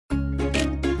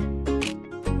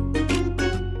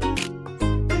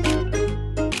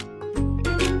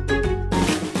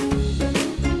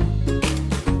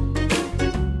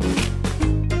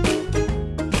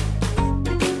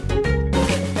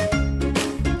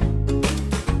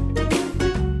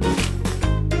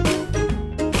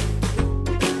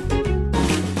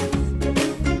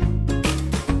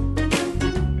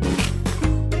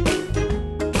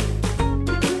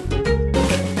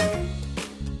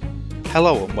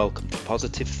Hello and welcome to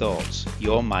Positive Thoughts,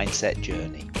 your mindset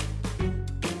journey.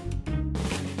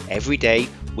 Every day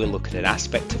we'll look at an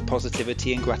aspect of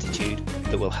positivity and gratitude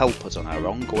that will help us on our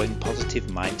ongoing positive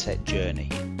mindset journey.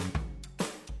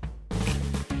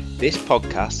 This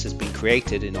podcast has been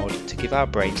created in order to give our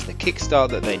brains the kickstart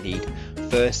that they need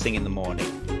first thing in the morning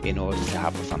in order to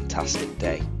have a fantastic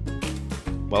day.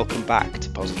 Welcome back to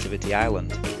Positivity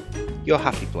Island, your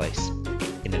happy place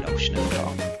in an ocean of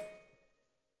calm.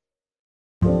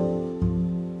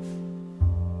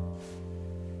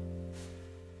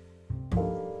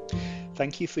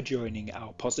 Thank you for joining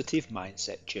our positive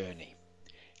mindset journey.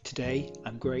 Today,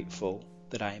 I'm grateful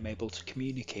that I am able to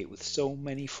communicate with so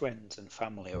many friends and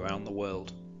family around the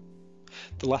world.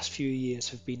 The last few years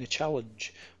have been a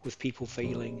challenge, with people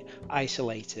feeling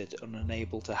isolated and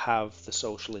unable to have the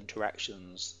social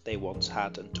interactions they once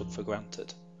had and took for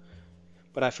granted.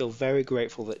 But I feel very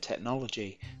grateful that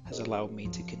technology has allowed me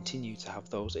to continue to have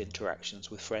those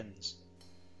interactions with friends.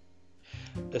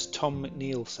 As Tom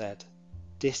McNeil said,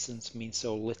 distance means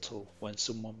so little when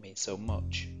someone means so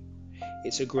much.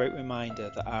 It's a great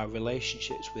reminder that our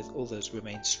relationships with others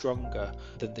remain stronger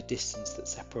than the distance that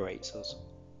separates us.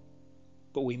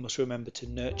 But we must remember to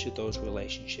nurture those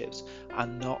relationships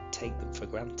and not take them for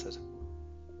granted.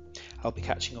 I'll be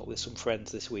catching up with some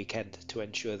friends this weekend to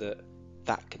ensure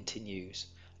that continues,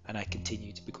 and I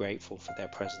continue to be grateful for their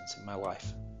presence in my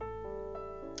life.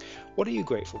 What are you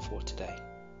grateful for today?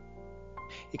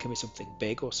 It can be something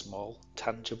big or small,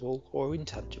 tangible or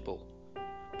intangible.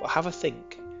 But have a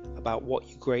think about what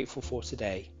you're grateful for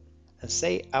today and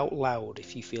say it out loud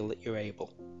if you feel that you're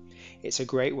able. It's a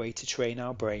great way to train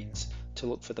our brains to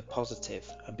look for the positive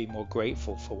and be more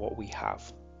grateful for what we have.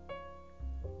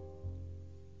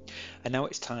 And now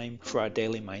it's time for our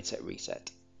daily mindset reset.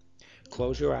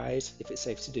 Close your eyes if it's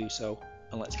safe to do so,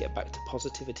 and let's get back to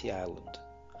Positivity Island.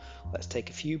 Let's take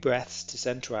a few breaths to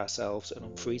center ourselves and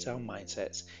unfreeze our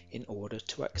mindsets in order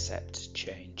to accept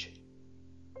change.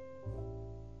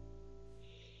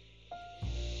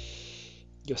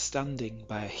 You're standing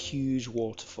by a huge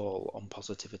waterfall on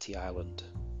Positivity Island.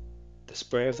 The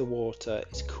spray of the water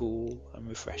is cool and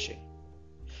refreshing.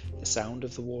 The sound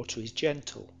of the water is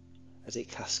gentle as it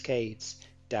cascades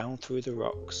down through the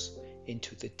rocks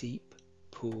into the deep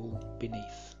pool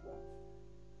beneath.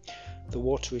 The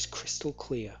water is crystal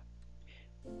clear,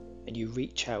 and you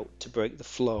reach out to break the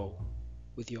flow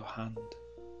with your hand.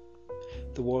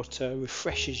 The water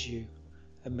refreshes you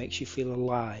and makes you feel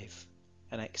alive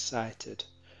and excited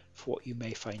for what you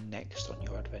may find next on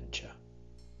your adventure.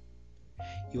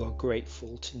 You are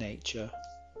grateful to nature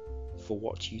for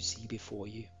what you see before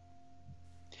you.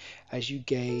 As you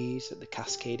gaze at the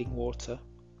cascading water,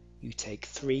 you take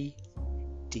 3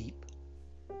 deep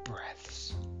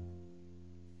breaths.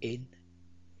 In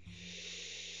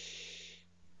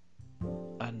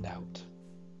and out.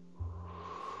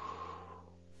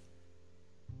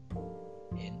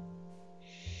 In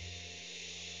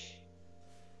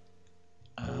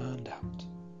and out.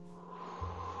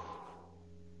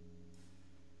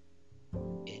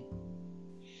 In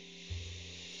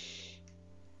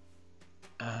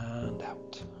and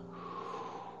out.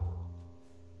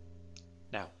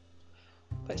 Now,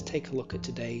 let's take a look at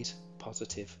today's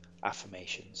positive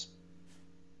affirmations.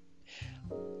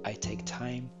 I take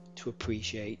time to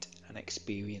appreciate and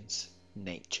experience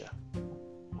nature.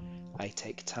 I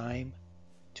take time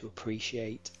to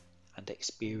appreciate and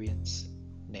experience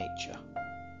nature.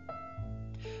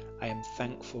 I am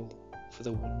thankful for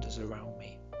the wonders around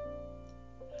me.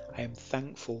 I am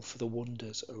thankful for the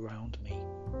wonders around me.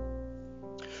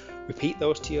 Repeat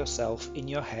those to yourself in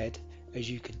your head as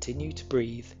you continue to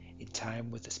breathe in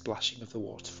time with the splashing of the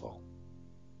waterfall.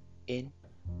 In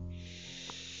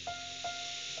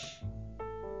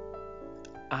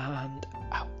and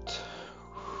out.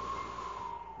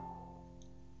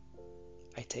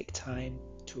 I take time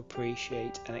to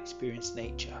appreciate and experience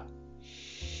nature.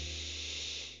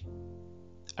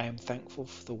 I am thankful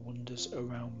for the wonders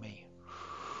around me.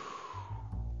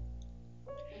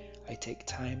 I take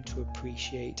time to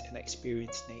appreciate and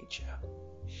experience nature.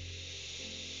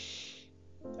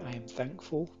 I am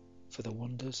thankful for the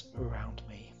wonders around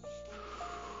me.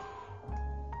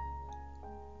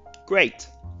 Great!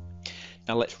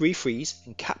 Now let's refreeze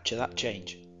and capture that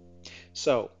change.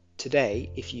 So today,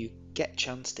 if you get a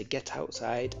chance to get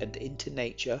outside and into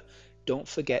nature, don't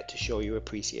forget to show your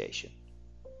appreciation.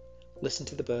 Listen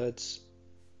to the birds,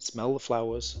 smell the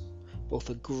flowers, both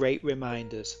are great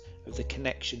reminders of the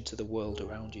connection to the world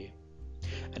around you.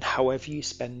 And however you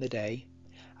spend the day,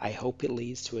 I hope it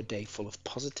leads to a day full of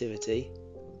positivity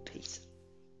and peace.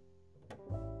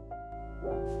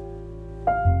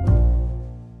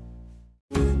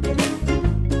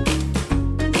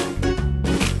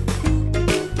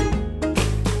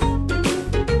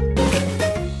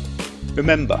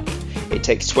 Remember, it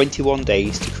takes 21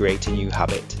 days to create a new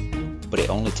habit, but it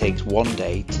only takes one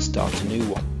day to start a new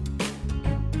one.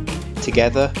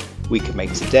 Together, we can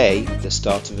make today the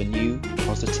start of a new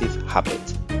positive habit,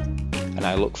 and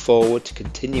I look forward to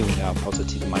continuing our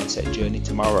positive mindset journey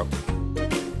tomorrow.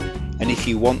 And if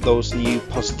you want those new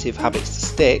positive habits to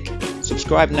stick,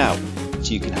 subscribe now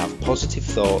so you can have positive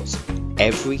thoughts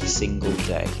every single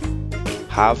day.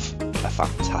 Have a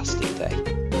fantastic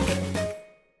day.